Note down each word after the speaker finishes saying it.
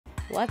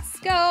Let's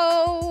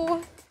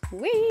go.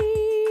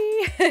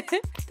 Whee!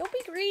 Don't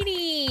be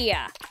greedy.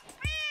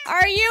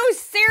 Are you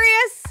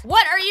serious?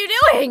 What are you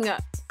doing?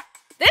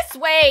 This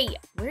way.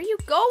 Where are you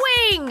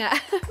going?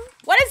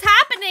 What is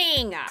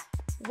happening?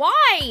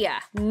 Why?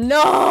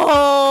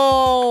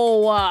 No!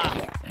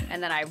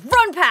 And then I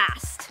run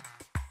past.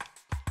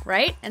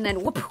 Right? And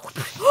then whoop, whoop.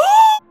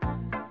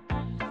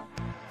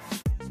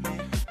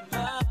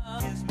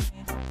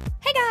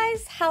 Hey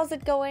guys, how's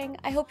it going?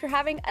 I hope you're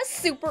having a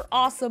super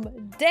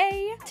awesome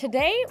day.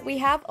 Today, we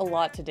have a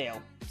lot to do.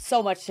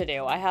 So much to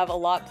do. I have a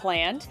lot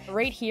planned.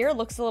 Right here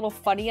looks a little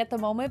funny at the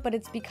moment, but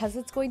it's because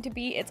it's going to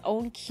be its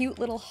own cute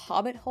little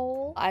hobbit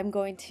hole. I'm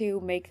going to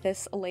make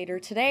this later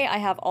today. I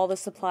have all the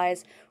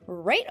supplies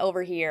right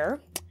over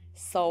here.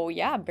 So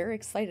yeah, I'm very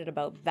excited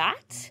about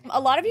that. A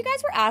lot of you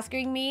guys were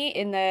asking me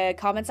in the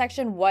comment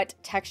section what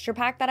texture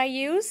pack that I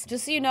use.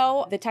 Just so you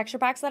know, the texture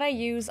packs that I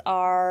use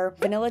are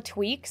Vanilla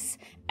Tweaks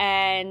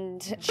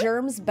and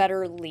Germs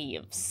Better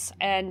Leaves.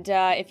 And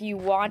if you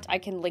want, I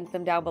can link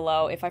them down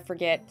below. If I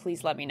forget,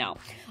 please let me know.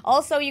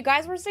 Also, you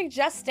guys were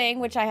suggesting,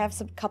 which I have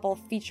some couple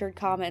featured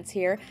comments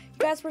here, you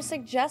guys were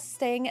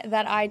suggesting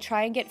that I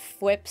try and get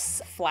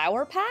Fwip's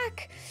flower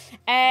pack.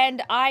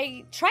 And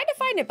I tried to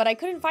find it, but I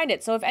couldn't find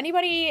it. So if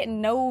anybody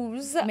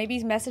knows,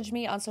 maybe message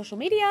me on social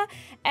media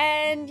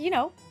and, you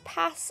know,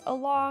 pass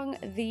along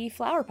the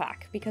flower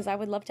pack because I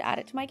would love to add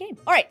it to my game.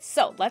 All right,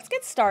 so let's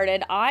get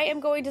started. I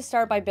am going to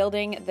start by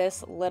building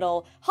this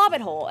little hobbit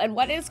hole, and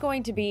what it's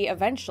going to be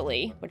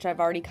eventually, which I've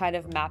already kind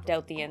of mapped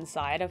out the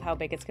inside of how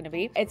big it's going to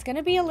be. It's going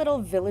to be a little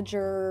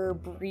villager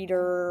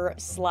breeder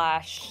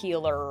slash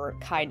healer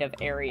kind of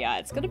area.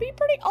 It's going to be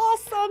pretty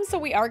awesome. So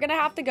we are going to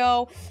have to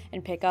go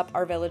and pick up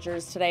our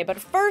villagers today. But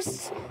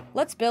first,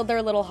 let's build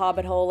their little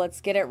hobbit hole.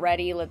 Let's get it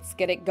ready. Let's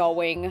get it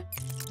going.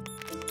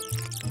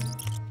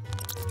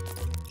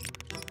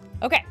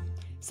 Okay,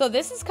 so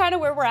this is kind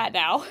of where we're at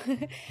now.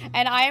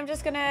 And I am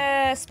just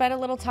gonna spend a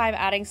little time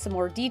adding some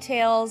more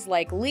details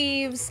like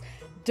leaves,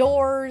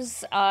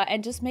 doors,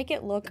 and just make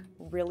it look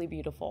really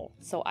beautiful.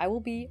 So I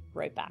will be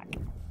right back.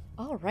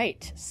 All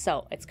right,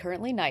 so it's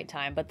currently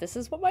nighttime, but this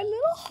is what my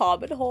little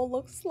hobbit hole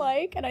looks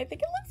like, and I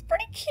think it looks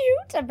pretty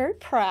cute. I'm very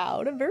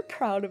proud. I'm very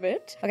proud of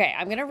it. Okay,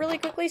 I'm gonna really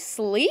quickly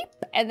sleep,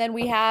 and then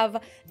we have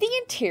the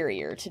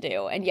interior to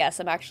do. And yes,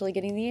 I'm actually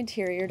getting the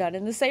interior done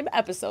in the same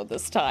episode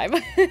this time.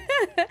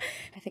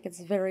 I think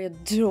it's very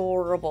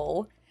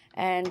adorable.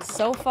 And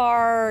so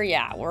far,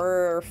 yeah,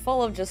 we're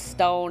full of just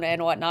stone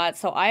and whatnot.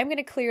 So I'm going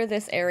to clear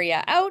this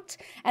area out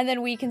and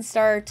then we can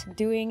start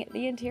doing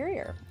the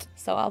interior.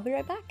 So I'll be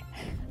right back.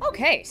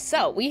 Okay,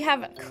 so we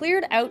have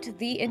cleared out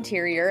the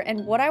interior.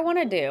 And what I want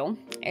to do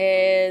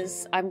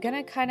is I'm going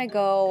to kind of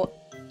go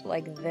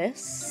like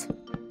this.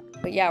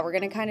 But yeah, we're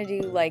going to kind of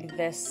do like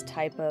this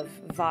type of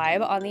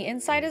vibe on the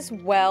inside as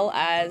well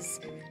as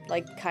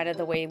like kind of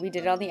the way we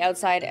did it on the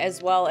outside,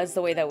 as well as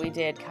the way that we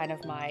did kind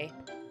of my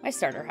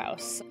starter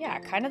house. Yeah,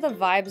 kind of the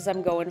vibes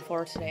I'm going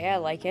for today. I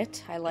like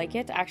it. I like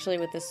it. Actually,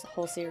 with this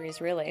whole series,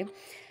 really.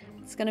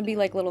 It's gonna be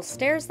like little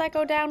stairs that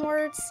go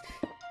downwards.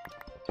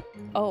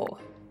 Oh,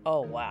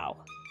 wow.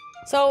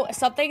 So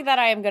something that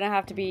I am gonna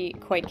have to be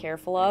quite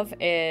careful of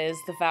is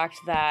the fact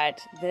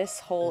that this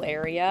whole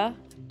area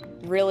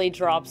really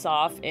drops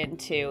off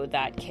into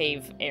that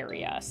cave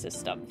area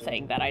system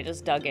thing that I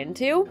just dug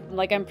into.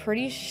 Like, I'm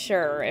pretty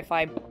sure if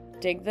I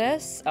dig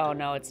this, oh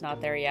no, it's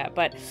not there yet,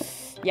 but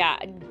yeah,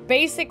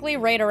 basically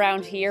right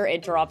around here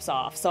it drops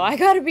off, so I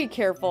gotta be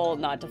careful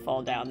not to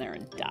fall down there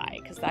and die,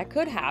 because that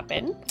could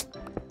happen.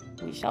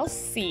 We shall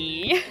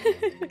see.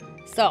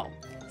 So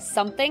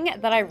something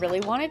that I really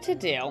wanted to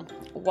do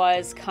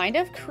was kind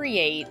of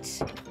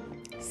create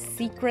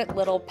secret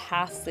little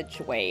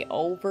passageway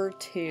over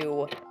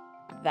to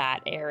that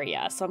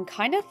area. So I'm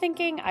kind of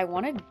thinking I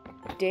want to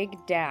dig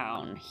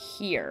down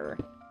here.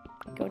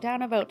 Go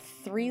down about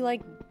 3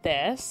 like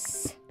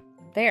this.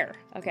 There.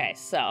 Okay,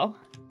 so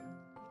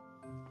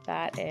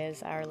that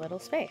is our little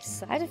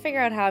space. I had to figure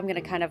out how I'm going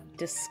to kind of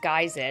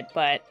disguise it,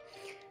 but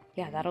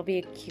yeah, that'll be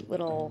a cute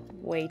little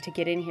way to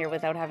get in here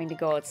without having to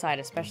go outside,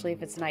 especially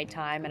if it's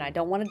nighttime and I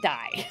don't want to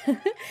die.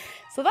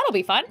 So that'll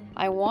be fun.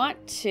 I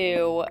want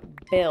to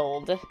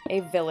build a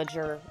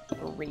villager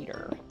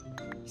breeder.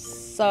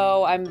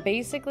 So I'm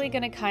basically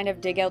going to kind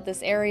of dig out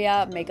this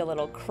area, make a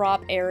little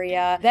crop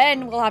area.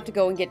 Then we'll have to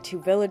go and get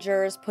 2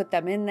 villagers, put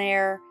them in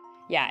there.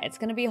 Yeah, it's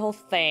going to be a whole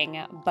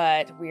thing,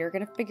 but we're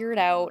going to figure it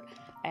out.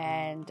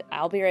 And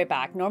I'll be right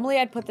back. Normally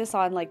I'd put this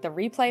on like the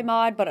replay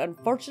mod, but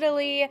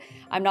unfortunately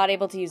I'm not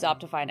able to use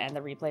Optifine and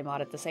the replay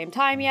mod at the same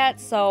time yet,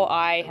 so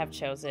I have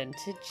chosen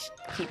to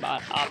keep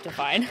on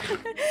Optifine.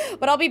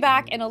 But I'll be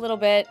back in a little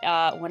bit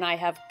when I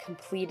have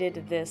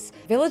completed this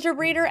villager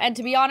breeder, and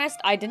to be honest,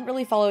 I didn't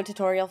really follow a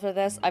tutorial for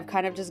this. I've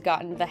kind of just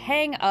gotten the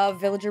hang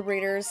of villager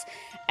breeders,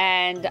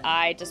 and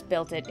I just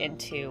built it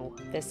into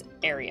this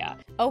area.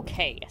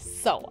 Okay,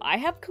 so I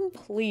have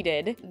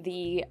completed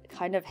the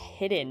kind of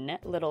hidden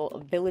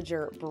little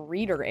villager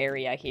breeder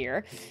area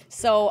here.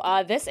 So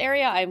this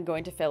area I'm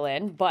going to fill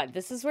in, but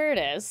this is where it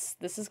is.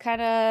 This is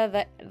kind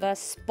of the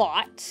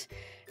spot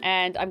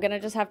And I'm gonna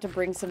just have to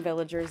bring some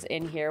villagers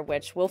in here,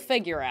 which we'll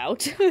figure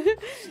out.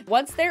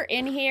 Once they're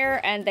in here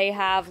and they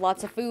have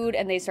lots of food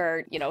and they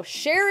start, you know,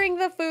 sharing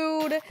the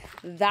food,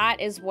 that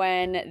is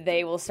when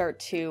they will start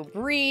to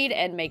breed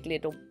and make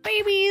little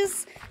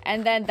babies.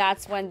 And then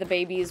that's when the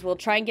babies will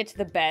try and get to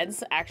the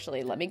beds.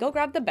 Actually, let me go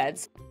grab the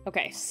beds.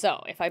 Okay,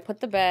 so if I put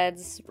the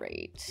beds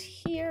right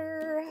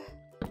here,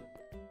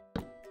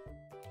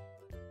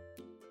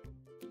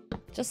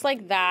 just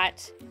like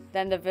that,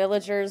 then the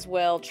villagers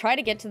will try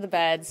to get to the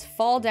beds,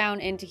 fall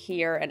down into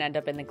here, and end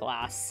up in the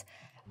glass.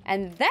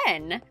 And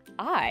then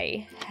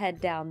I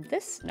head down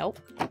this, nope,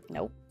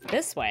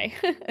 this way,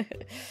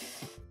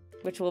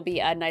 which will be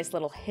a nice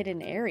little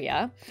hidden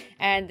area.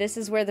 And this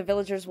is where the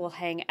villagers will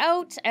hang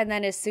out. And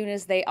then as soon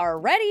as they are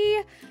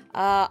ready,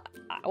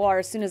 or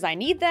as soon as I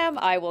need them,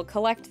 I will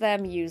collect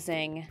them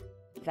using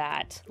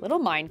that little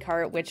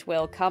minecart, which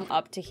will come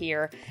up to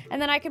here,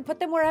 and then I can put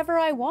them wherever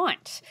I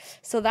want.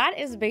 So that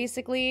is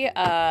basically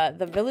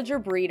the villager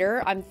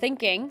breeder. I'm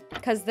thinking,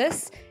 because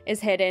this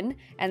is hidden,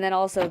 and then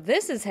also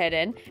this is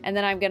hidden, and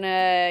then I'm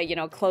gonna, you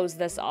know, close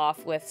this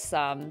off with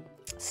some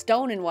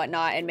stone and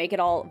whatnot and make it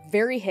all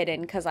very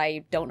hidden, because I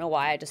don't know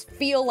why, I just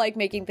feel like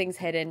making things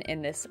hidden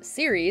in this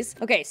series.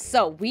 Okay,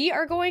 so we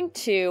are going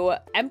to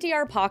empty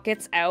our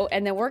pockets out,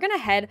 and then we're gonna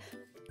head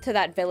to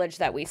that village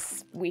that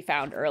we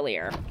found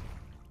earlier.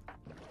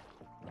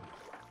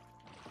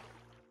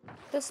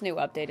 This new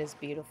update is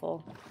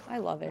beautiful. I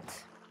love it.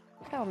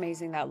 Look how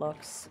amazing that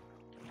looks.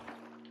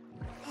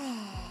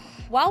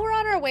 While we're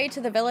on our way to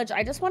the village,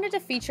 I just wanted to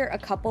feature a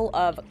couple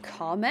of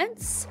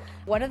comments.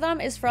 One of them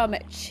is from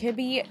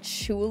Chibi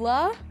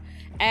Chula,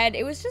 and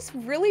it was just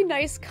really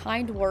nice,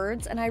 kind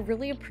words, and I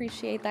really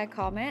appreciate that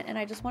comment, and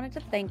I just wanted to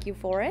thank you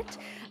for it.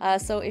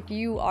 So if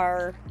you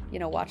are, you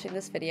know, watching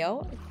this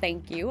video,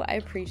 thank you. I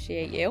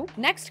appreciate you.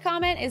 Next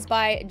comment is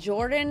by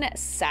Jordan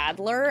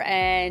Sadler,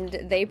 and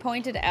they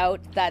pointed out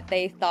that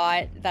they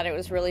thought that it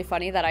was really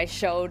funny that I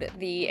showed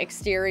the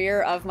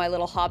exterior of my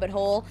little hobbit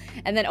hole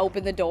and then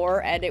opened the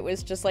door and it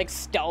was just like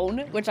stone,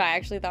 which I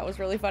actually thought was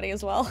really funny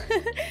as well.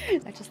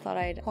 I just thought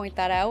I'd point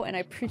that out, and I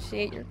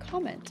appreciate your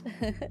comment.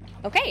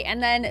 Okay,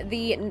 and then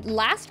the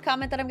last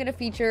comment that I'm going to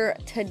feature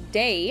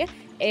today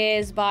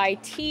is by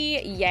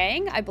T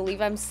Yang. I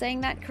believe I'm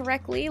saying that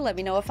correctly. Let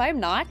me know if I'm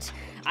not.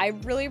 I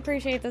really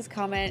appreciate this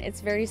comment.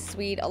 It's very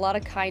sweet. A lot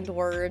of kind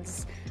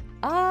words.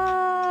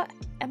 Am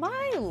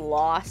I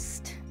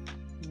lost?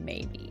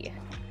 Maybe.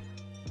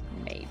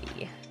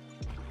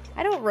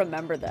 I don't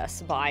remember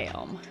this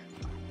biome.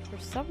 For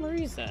some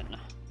reason,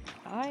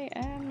 I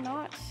am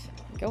not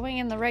going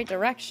in the right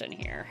direction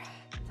here.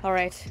 All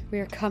right, we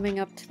are coming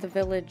up to the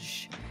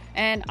village.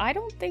 And I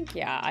don't think,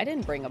 yeah, I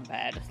didn't bring a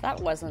bed. That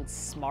wasn't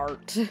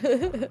smart.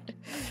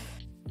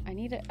 I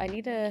need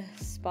a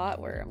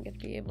spot where I'm gonna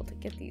be able to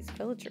get these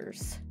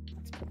villagers.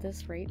 Let's put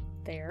this right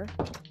there.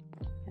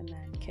 And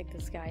then kick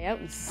this guy out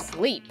and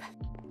sleep.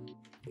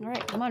 All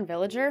right, come on,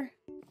 villager.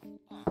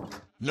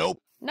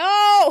 Nope.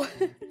 No!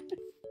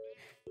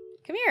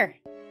 Come here.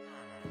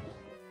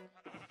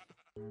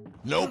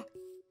 Nope.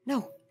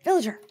 No,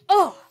 villager.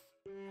 Oh!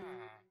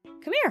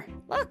 Come here,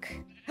 look.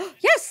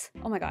 Yes!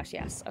 Oh my gosh,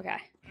 yes, okay.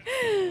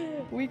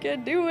 We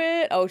can do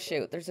it. Oh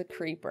shoot, there's a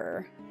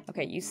creeper.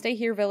 Okay, you stay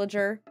here,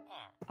 villager.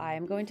 I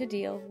am going to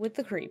deal with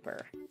the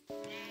creeper.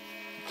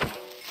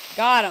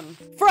 Got him.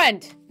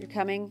 Friend, you're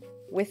coming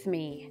with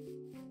me.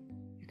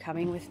 You're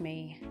coming with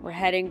me. We're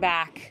heading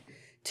back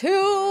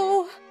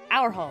to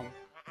our home.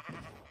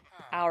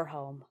 Our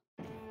home.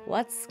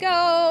 Let's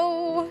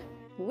go.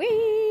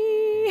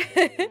 Whee!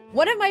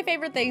 One of my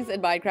favorite things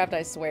in Minecraft,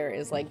 I swear,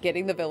 is like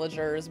getting the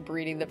villagers,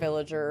 breeding the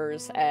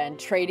villagers, and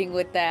trading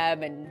with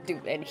them,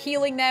 and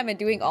healing them, and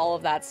doing all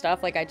of that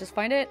stuff. Like, I just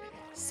find it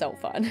so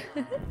fun.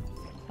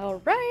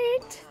 All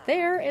right,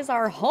 there is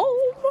our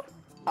home.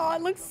 Oh,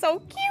 it looks so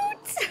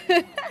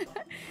cute.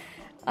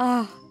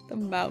 Ah, the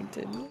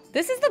mountain.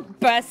 This is the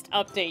best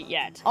update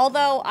yet.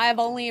 Although I've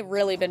only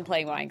really been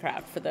playing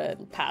Minecraft for the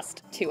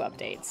past 2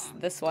 updates,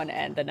 this one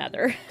and the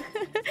Nether.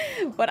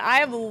 But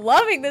I am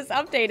loving this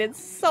update.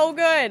 It's so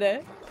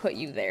good. Put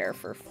you there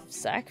for a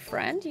sec,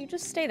 friend. You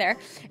just stay there.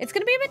 It's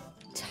gonna be a bit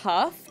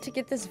tough to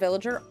get this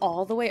villager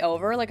all the way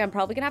over. Like, I'm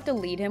probably gonna have to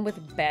lead him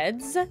with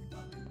beds.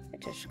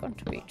 It is going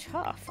to be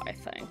tough, I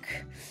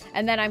think.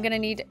 And then I'm gonna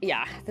need,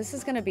 yeah, this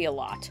is gonna be a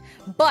lot.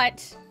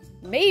 But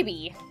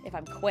maybe, if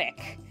I'm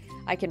quick,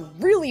 I can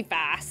really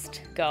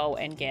fast go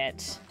and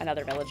get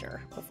another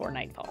villager before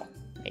nightfall.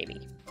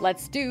 Maybe.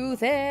 Let's do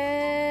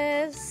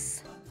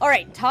this. All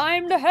right,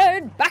 time to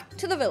head back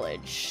to the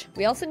village.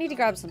 We also need to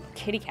grab some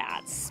kitty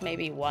cats.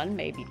 Maybe 1,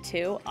 maybe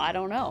 2, I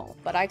don't know.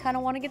 But I kind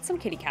of want to get some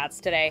kitty cats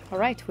today. All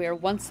right, we are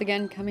once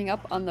again coming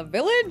up on the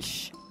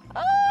village.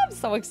 Oh, I'm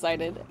so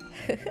excited.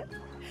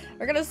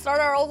 We're gonna start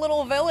our own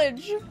little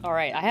village. All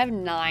right, I have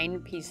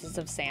 9 pieces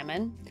of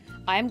salmon.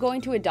 I'm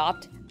going to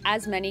adopt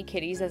as many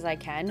kitties as I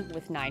can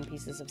with 9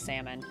 pieces of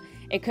salmon.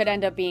 It could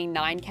end up being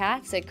 9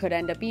 cats. It could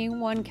end up being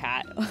 1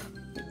 cat.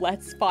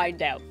 Let's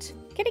find out.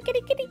 Kitty,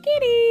 kitty, kitty,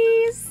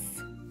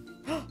 kitties.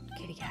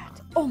 Kitty cat.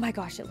 Oh my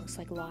gosh, it looks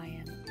like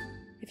lion.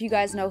 If you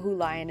guys know who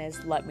Lion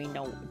is, let me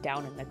know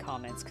down in the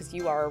comments, because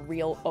you are a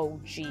real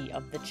OG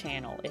of the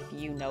channel if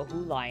you know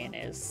who Lion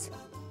is.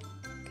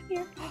 Come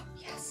here. Oh,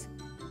 yes.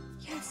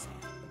 Yes.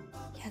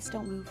 Yes,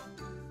 don't move.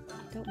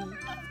 Don't move.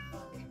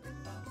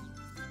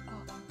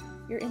 Oh,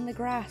 you're in the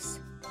grass.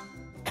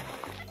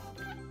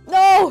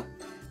 No!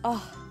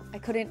 Oh, I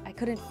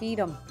couldn't feed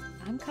him.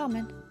 I'm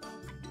coming.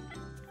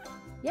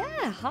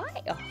 Yeah,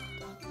 hi. Oh.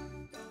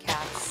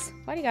 Cats.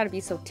 Why do you gotta be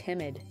so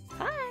timid?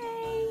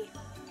 Hi.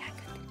 Yeah,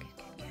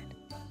 good.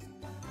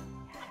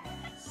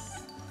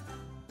 Yes.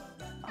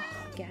 Oh,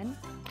 again.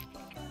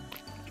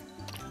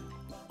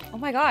 Oh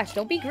my gosh,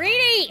 don't be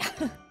greedy!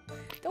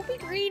 Don't be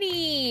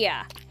greedy!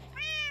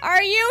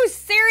 Are you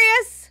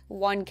serious?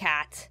 One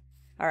cat.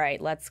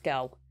 Alright, let's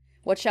go.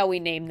 What shall we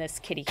name this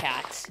kitty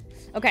cat?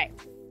 Okay.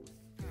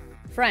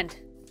 Friend.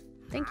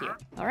 Thank you.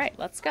 Alright,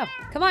 let's go.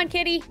 Come on,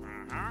 kitty.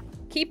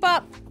 Keep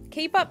up.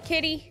 Keep up,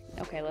 kitty.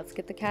 Okay, let's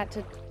get the cat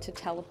to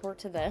teleport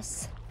to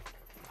this.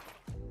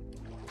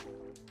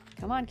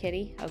 Come on,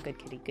 kitty. Oh, good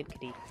kitty, good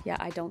kitty. Yeah,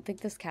 I don't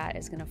think this cat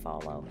is gonna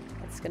follow.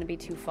 It's gonna be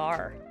too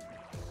far.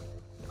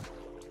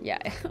 Yeah.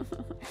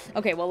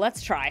 Okay, well,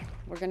 let's try.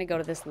 We're gonna go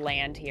to this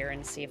land here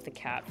and see if the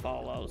cat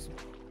follows.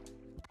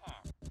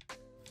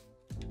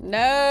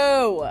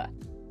 No!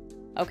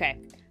 Okay.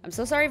 I'm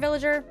so sorry,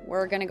 villager.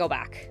 We're gonna go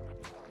back.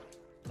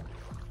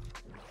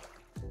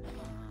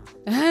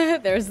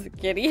 There's the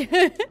kitty.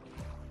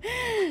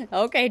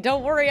 Okay,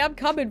 don't worry. I'm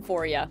coming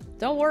for you.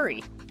 Don't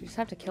worry. You just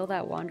have to kill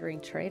that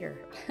wandering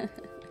trader.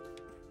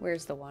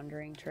 Where's the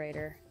wandering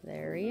trader?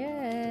 There he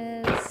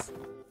is.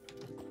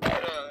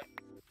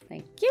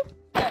 Thank you.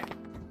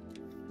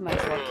 Might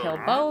as well kill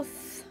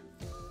both.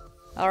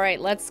 All right,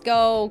 let's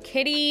go,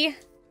 kitty.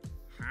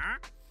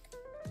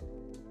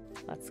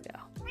 Let's go.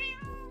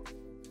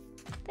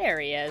 There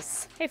he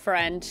is. Hey,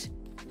 friend.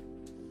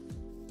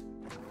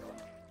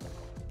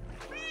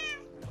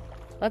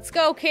 Let's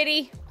go,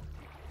 kitty.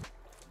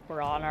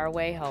 We're on our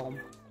way home.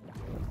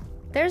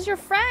 There's your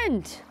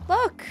friend.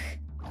 Look.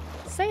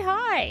 Say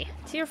hi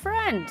to your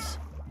friend.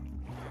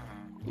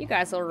 You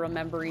guys will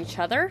remember each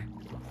other.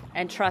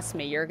 And trust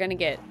me, you're gonna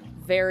get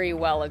very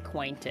well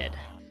acquainted.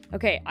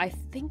 Okay, I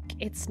think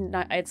it's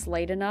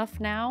late enough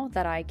now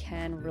that I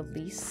can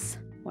release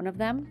one of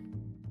them.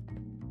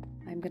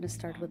 I'm gonna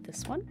start with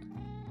this one.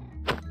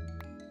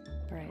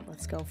 All right,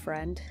 let's go,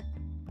 friend.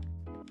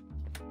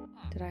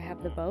 Did I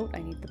have the boat? I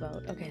need the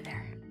boat. Okay,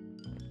 there.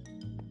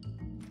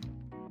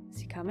 Is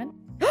he coming?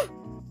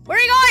 Where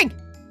are you going?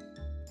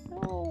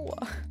 Oh,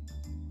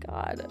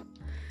 God.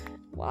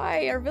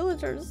 Why are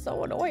villagers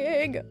so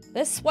annoying?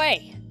 This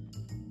way.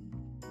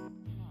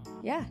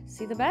 Yeah,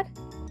 see the bed?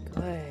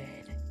 Good.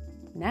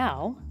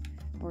 Now,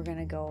 we're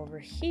gonna go over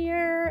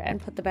here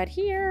and put the bed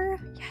here.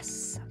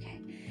 Yes,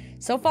 okay.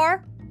 So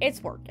far,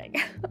 it's working.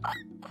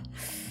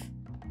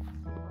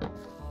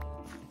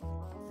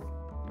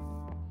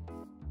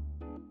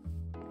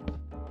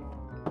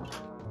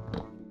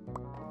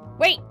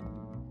 Wait!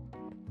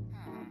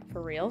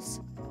 For reals?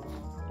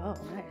 Oh,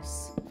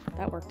 nice.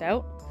 That worked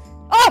out.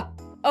 Oh!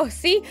 Oh,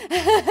 see?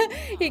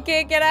 He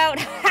can't get out.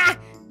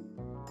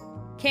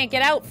 Can't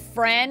get out,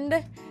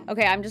 friend.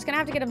 Okay, I'm just gonna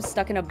have to get him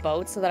stuck in a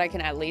boat so that I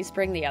can at least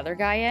bring the other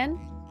guy in.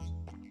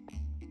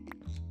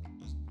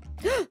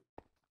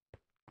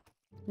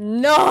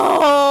 No!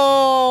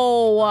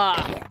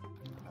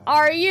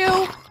 Are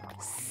you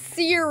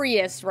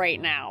serious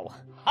right now?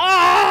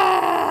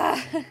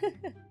 Ah!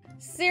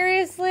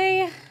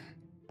 Seriously?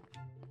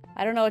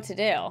 I don't know what to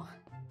do.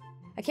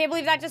 I can't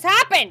believe that just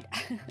happened!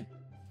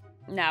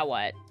 Now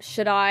what?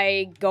 Should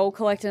I go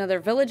collect another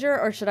villager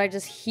or should I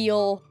just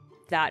heal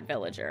that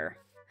villager?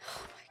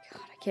 Oh my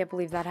god, I can't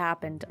believe that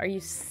happened. Are you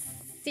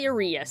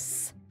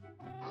serious?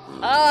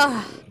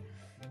 Ugh!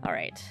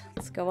 Alright,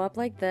 let's go up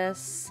like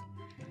this.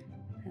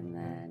 And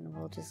then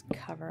we'll just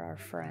cover our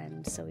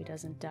friend so he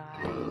doesn't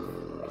die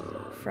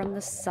from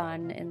the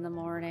sun in the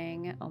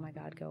morning. Oh my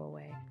god, go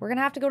away. We're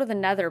gonna have to go to the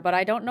nether, but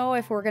I don't know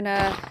if we're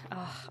gonna...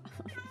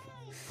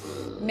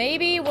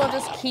 Maybe we'll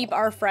just keep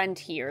our friend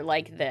here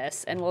like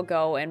this, and we'll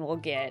go and we'll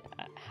get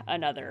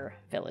another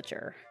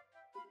villager.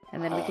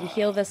 And then we can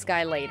heal this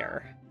guy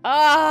later.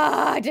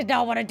 Ah, I did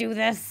not want to do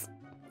this.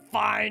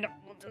 Fine,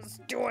 we'll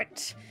just do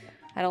it.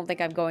 I don't think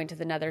I'm going to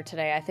the nether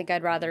today. I think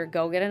I'd rather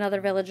go get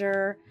another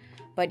villager.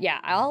 But yeah,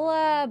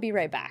 I'll be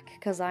right back,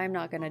 because I'm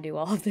not going to do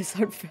all of this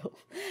on film.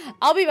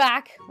 I'll be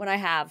back when I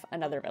have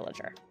another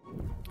villager.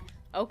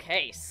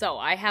 Okay, so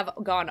I have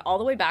gone all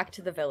the way back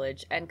to the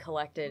village and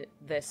collected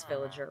this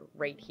villager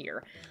right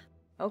here.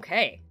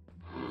 Okay,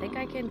 I think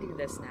I can do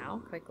this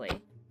now, quickly.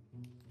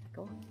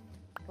 Go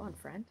on,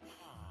 friend.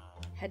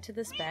 Head to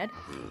this bed.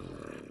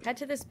 Head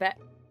to this bed.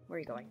 Where are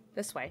you going?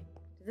 This way.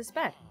 To this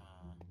bed.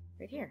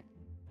 Right here.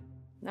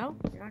 No?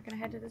 You're not gonna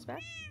head to this bed?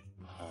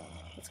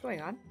 What's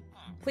going on?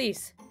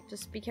 Please,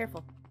 just be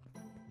careful.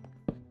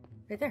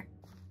 Right there.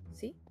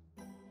 See?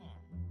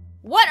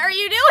 What are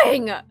you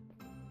doing?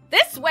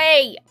 This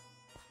way!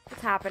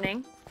 What's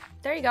happening?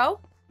 There you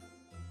go.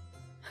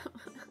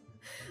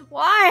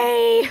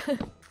 Why?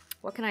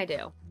 What can I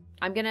do?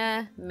 I'm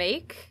gonna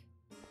make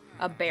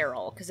a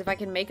barrel. Because if I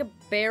can make a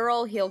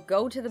barrel, he'll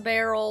go to the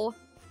barrel.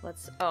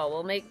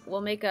 We'll make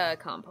a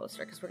composter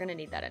because we're gonna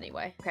need that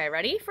anyway. Okay,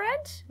 ready,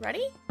 friend?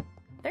 Ready?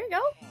 There you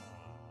go.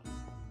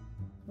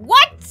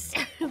 What?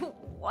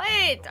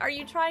 What are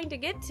you trying to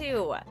get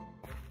to?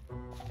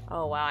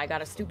 Oh wow, I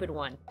got a stupid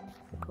one.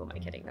 Who am I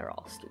kidding? They're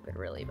all stupid,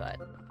 really, but...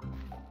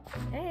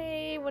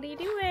 Hey, what are you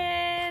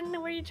doing?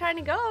 Where are you trying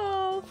to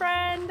go,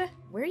 friend?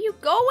 Where are you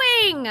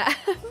going? I'm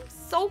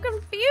so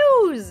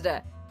confused.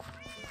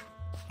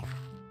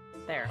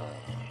 There.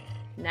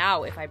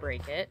 Now, if I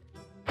break it...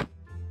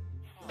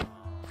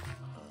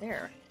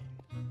 There.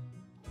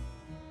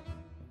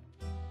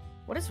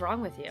 What is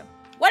wrong with you?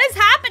 What is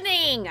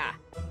happening?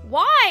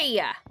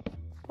 Why?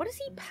 What is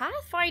he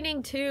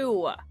pathfinding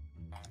to?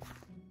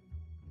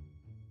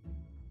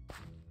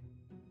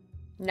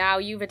 Now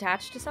you've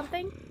attached to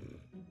something?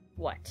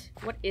 What?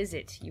 What is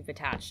it you've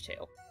attached to?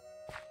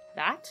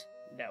 That?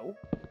 No.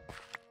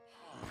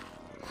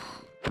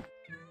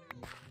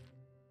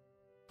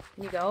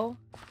 Can you go?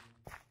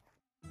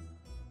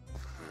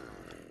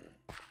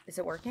 Is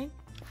it working?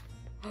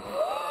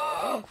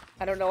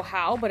 I don't know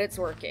how, but it's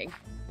working.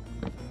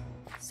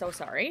 So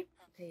sorry.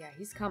 Okay, yeah,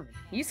 he's coming.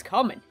 He's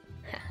coming.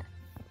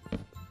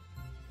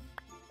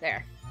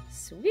 There.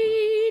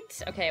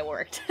 Sweet. Okay, it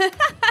worked.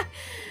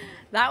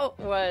 That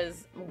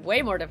was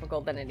way more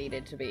difficult than it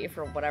needed to be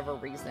for whatever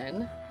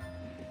reason.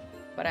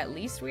 But at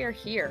least we are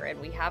here and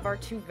we have our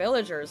 2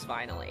 villagers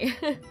finally.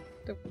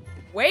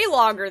 Way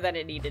longer than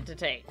it needed to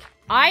take.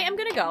 I am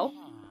gonna go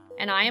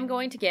and I am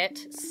going to get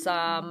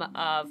some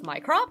of my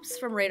crops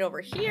from right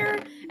over here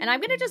and I'm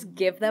gonna just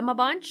give them a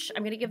bunch.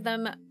 I'm gonna give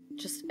them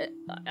just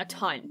a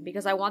ton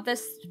because I want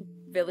this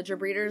villager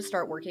breeder to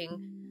start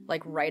working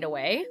like right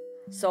away.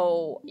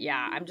 So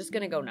yeah, I'm just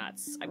gonna go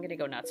nuts. I'm gonna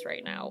go nuts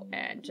right now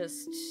and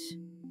just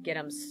get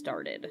them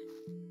started.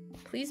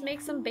 Please make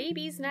some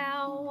babies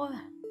now.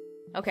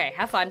 Okay,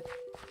 have fun.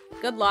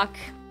 Good luck.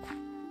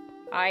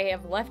 I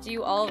have left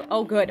you all.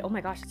 Oh, good. Oh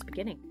my gosh, it's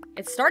beginning.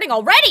 It's starting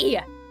already!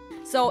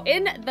 So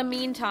in the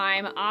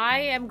meantime, I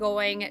am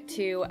going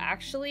to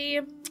actually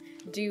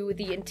do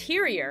the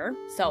interior.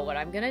 So what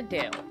I'm gonna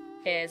do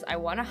is I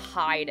want to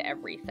hide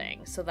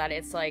everything so that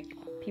it's like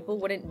people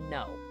wouldn't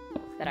know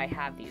that I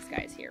have these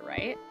guys here,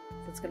 right?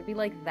 So it's gonna be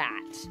like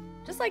that.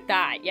 Just like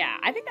that, yeah.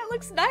 I think that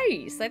looks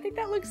nice. I think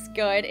that looks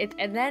good.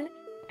 And then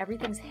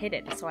everything's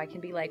hidden, so I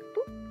can be like,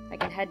 boop. I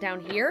can head down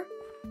here,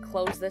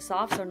 close this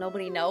off so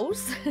nobody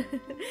knows,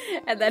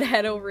 and then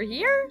head over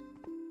here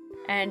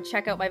and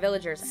check out my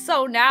villagers.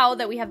 So now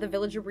that we have the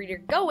villager breeder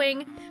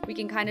going, we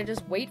can kind of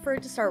just wait for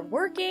it to start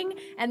working,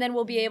 and then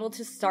we'll be able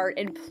to start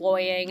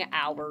employing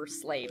our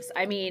slaves.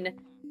 I mean,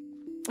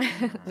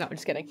 no, I'm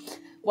just kidding.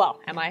 Well,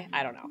 am I?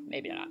 I don't know.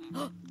 Maybe not.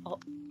 Oh,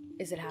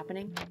 is it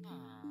happening?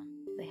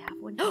 They have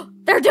one.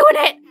 They're doing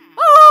it!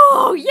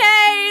 Oh,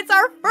 yay! It's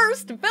our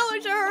first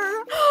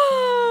villager!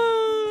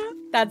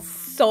 That's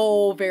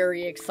so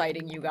very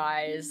exciting, you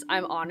guys.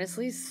 I'm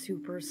honestly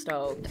super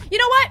stoked. You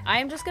know what? I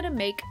am just gonna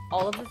make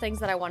all of the things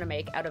that I want to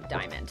make out of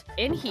diamond.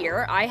 In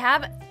here, I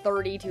have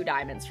 32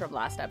 diamonds from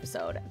last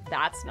episode.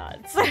 That's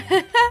nuts.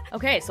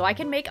 Okay, so I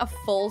can make a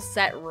full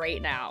set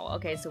right now.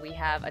 Okay, so we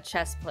have a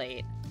chest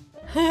plate.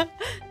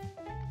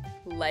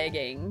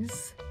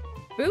 Leggings.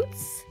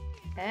 Boots.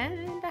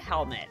 And a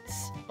helmet.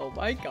 Oh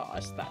my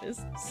gosh, that is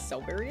so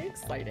very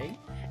exciting.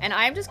 And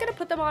I'm just gonna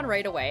put them on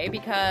right away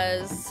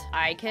because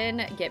I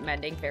can get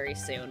mending very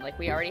soon. Like,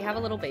 we already have a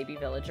little baby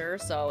villager,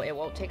 so it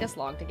won't take us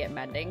long to get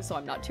mending, so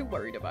I'm not too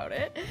worried about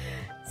it.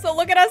 So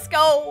look at us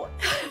go!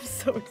 I'm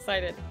so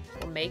excited.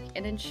 We'll make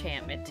an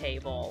enchantment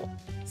table.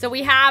 So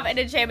we have an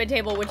enchantment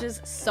table, which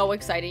is so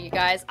exciting, you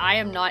guys. I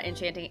am not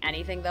enchanting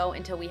anything, though,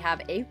 until we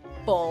have a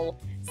full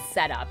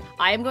setup.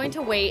 I am going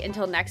to wait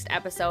until next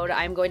episode.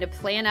 I'm going to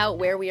plan out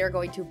where we are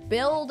going to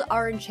build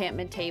our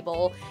enchantment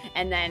table,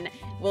 and then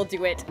we'll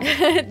do it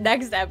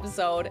next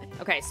episode.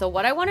 Okay, so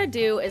what I want to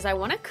do is I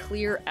want to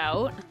clear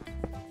out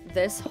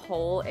this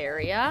whole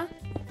area,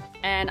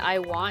 and I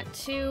want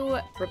to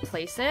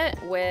replace it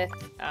with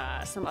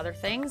some other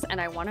things, and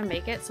I want to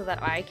make it so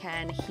that I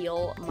can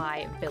heal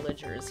my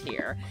villagers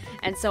here.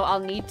 And so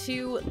I'll need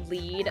to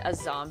lead a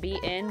zombie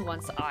in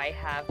once I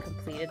have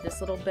completed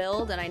this little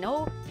build, and I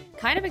know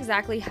kind of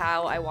exactly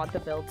how I want the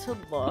build to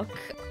look.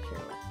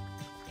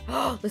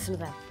 Oh, listen to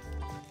them.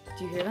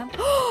 Do you hear them?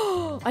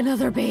 Oh,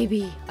 another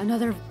baby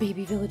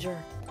villager.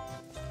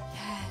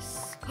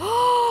 Yes.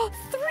 Oh,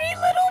 3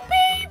 little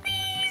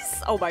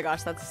babies. Oh my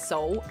gosh, that's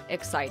so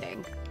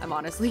exciting. I'm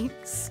honestly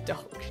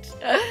stoked.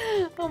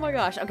 Oh my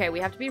gosh. Okay, we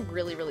have to be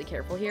really, really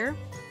careful here.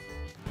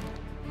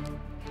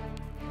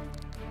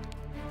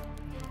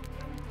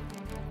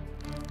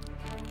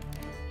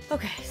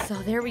 Okay, so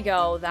there we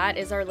go. That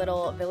is our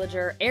little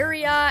villager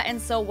area.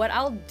 And so what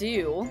I'll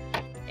do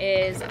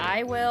is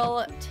I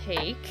will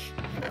take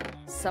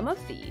some of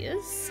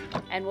these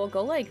and we'll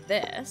go like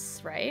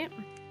this, right?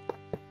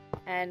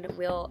 And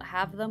we'll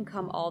have them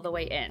come all the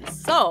way in.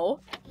 So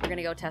we're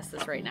gonna go test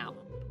this right now.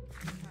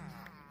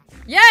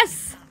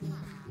 Yes!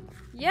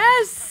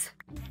 Yes!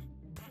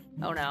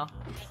 Oh no.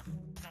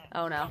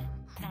 Oh no.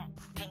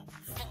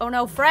 Oh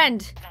no,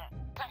 friend!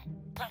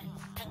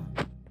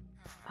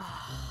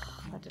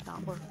 Oh, that did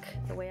not work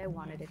the way I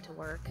wanted it to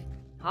work.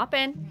 Hop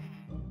in.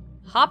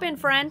 Hop in,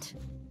 friend.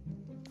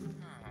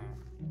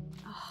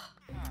 Oh,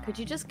 could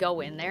you just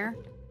go in there?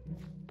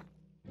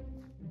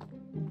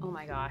 Oh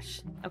my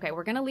gosh. Okay,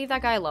 we're gonna leave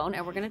that guy alone,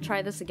 and we're gonna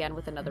try this again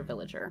with another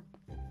villager.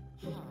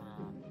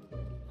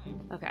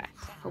 Okay,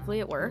 hopefully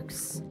it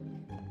works.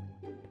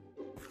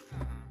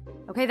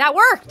 Okay, that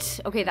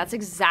worked! Okay, that's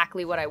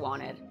exactly what I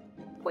wanted.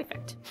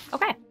 Perfect.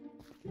 Okay.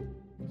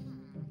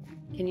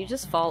 Can you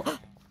just fall?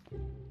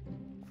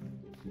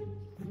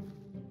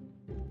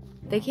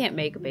 They can't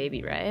make a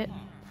baby, right?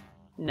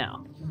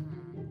 No.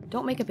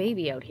 Don't make a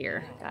baby out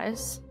here,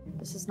 guys.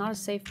 This is not a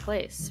safe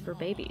place for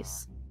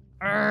babies.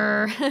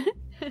 Ah,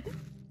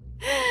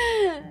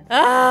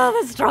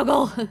 the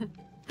struggle.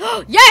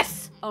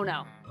 Yes! Oh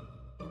no.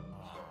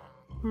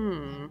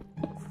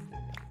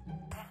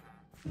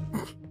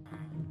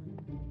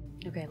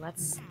 Okay,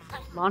 let's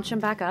launch him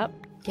back up.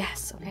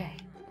 Yes, okay.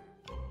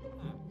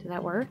 Did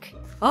that work?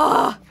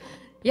 Oh,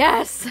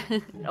 yes!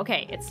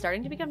 Okay, it's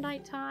starting to become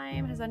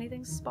nighttime. Has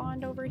anything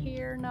spawned over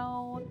here?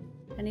 No.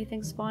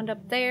 Anything spawned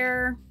up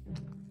there?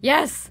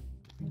 Yes!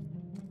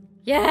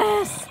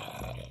 Yes!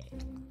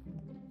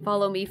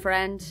 Follow me,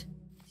 friend,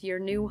 to your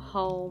new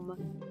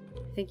home.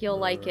 I think you'll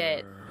like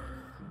it.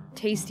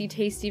 Tasty,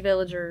 tasty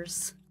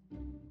villagers.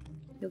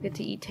 You'll get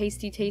to eat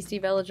tasty, tasty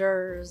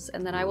villagers,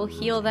 and then I will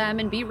heal them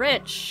and be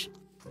rich.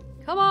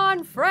 Come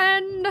on,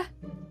 friend!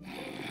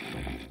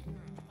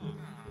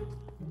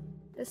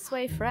 This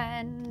way,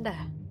 friend.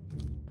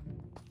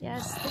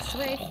 Yes, this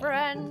way,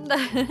 friend.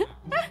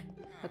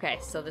 Okay,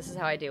 so this is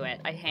how I do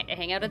it. I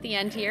hang out at the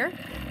end here,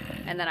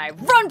 and then I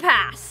run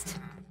past!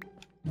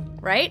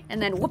 Right? And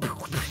then whoop,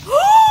 whoop.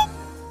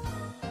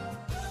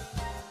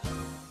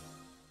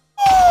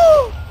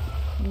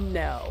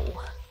 No.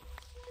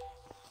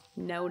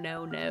 No,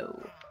 no,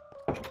 no.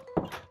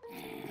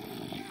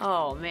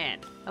 Oh,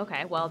 man.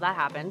 Okay, well, that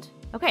happened.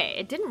 Okay,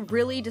 it didn't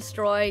really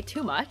destroy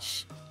too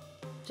much.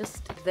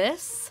 Just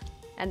this,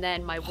 and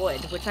then my wood,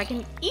 which I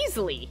can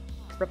easily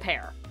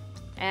repair.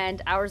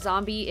 And our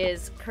zombie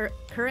is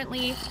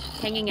currently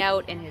hanging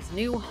out in his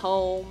new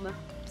home,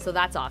 so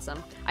that's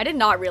awesome. I did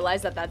not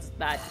realize that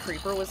that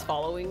creeper was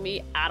following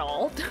me at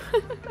all.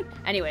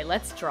 Anyway,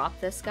 let's drop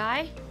this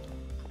guy.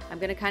 I'm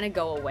gonna kind of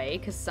go away,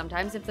 because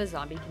sometimes if the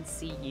zombie can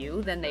see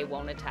you, then they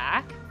won't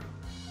attack.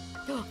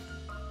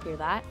 Hear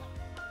that?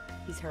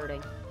 He's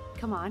hurting.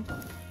 Come on.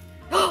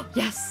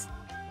 Yes!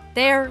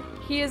 There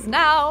he is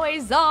now, a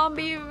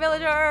zombie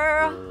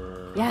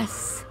villager!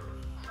 Yes!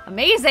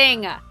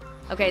 Amazing!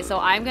 Okay, so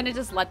I'm gonna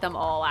just let them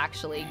all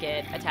actually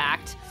get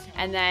attacked.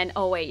 And then,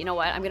 oh wait, you know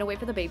what? I'm gonna wait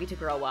for the baby to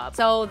grow up.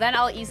 So then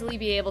I'll easily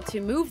be able to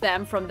move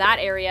them from that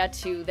area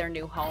to their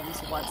new homes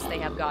once they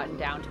have gotten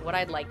down to what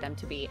I'd like them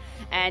to be.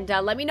 And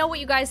let me know what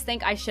you guys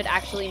think I should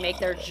actually make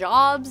their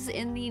jobs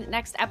in the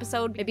next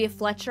episode. Maybe a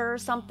Fletcher or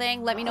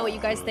something. Let me know what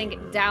you guys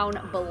think down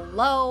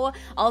below.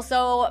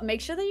 Also, make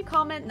sure that you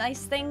comment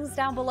nice things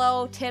down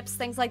below, tips,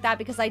 things like that,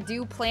 because I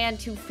do plan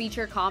to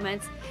feature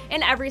comments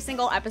in every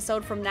single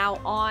episode from now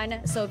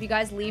on. So if you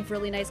guys leave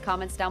really nice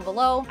comments down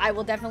below, I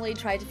will definitely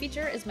try to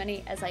feature as many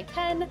as I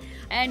can.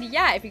 And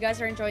yeah, if you guys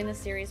are enjoying this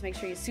series, make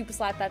sure you super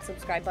slap that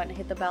subscribe button,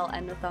 hit the bell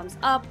and the thumbs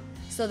up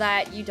so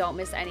that you don't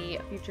miss any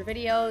future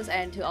videos,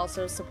 and to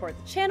also support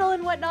the channel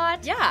and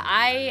whatnot. Yeah,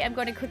 I am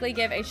going to quickly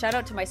give a shout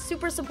out to my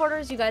super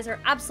supporters. You guys are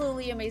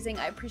absolutely amazing.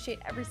 I appreciate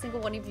every single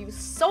one of you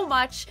so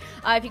much.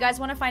 If you guys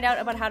want to find out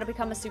about how to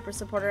become a super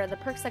supporter and the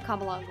perks that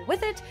come along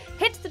with it,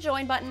 hit the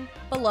join button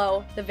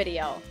below the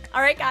video.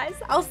 All right, guys,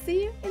 I'll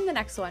see you in the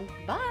next one.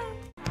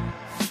 Bye.